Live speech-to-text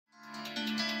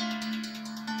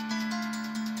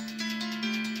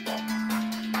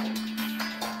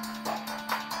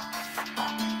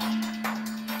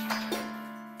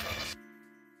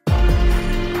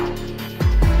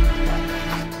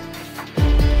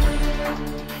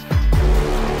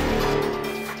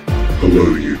Hello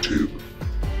YouTube,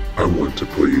 I want to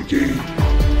play a game.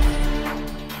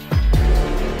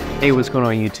 Hey, what's going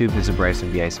on YouTube? This is Bryce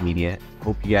from VIC Media.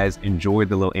 Hope you guys enjoyed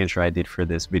the little intro I did for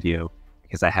this video,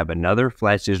 because I have another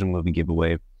Flash Digital movie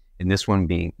giveaway, and this one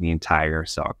being the entire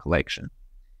Saw collection.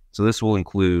 So this will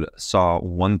include Saw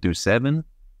 1 through 7,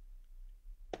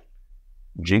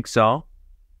 Jigsaw,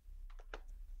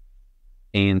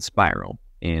 and Spiral.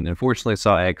 And unfortunately,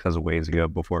 Saw X has a ways to go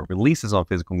before it releases on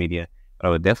physical media, but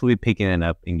I would definitely be picking it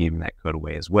up and giving that code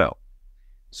away as well.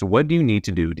 So what do you need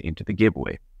to do to enter the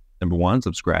giveaway? Number 1,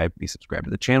 be subscribed to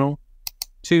the channel.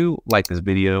 2, like this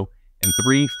video. And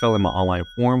 3, fill in my online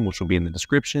form, which will be in the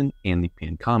description and the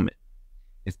pinned comment.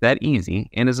 It's that easy,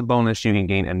 and as a bonus, you can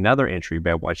gain another entry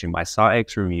by watching my Saw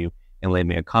X review and leave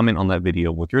me a comment on that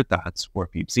video with your thoughts, or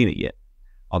if you've seen it yet.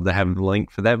 I'll have the link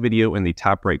for that video in the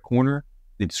top right corner,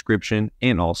 the description,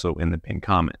 and also in the pinned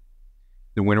comment.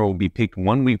 The winner will be picked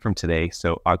 1 week from today,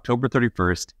 so October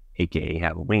 31st, aka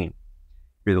Halloween.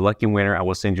 If you're the lucky winner, I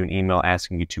will send you an email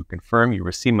asking you to confirm you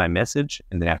received my message,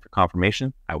 and then after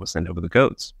confirmation, I will send over the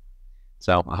codes.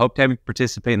 So I hope to have you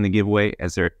participate in the giveaway,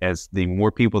 as the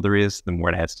more people there is, the more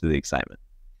it adds to the excitement.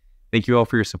 Thank you all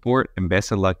for your support, and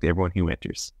best of luck to everyone who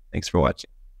enters. Thanks for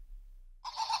watching.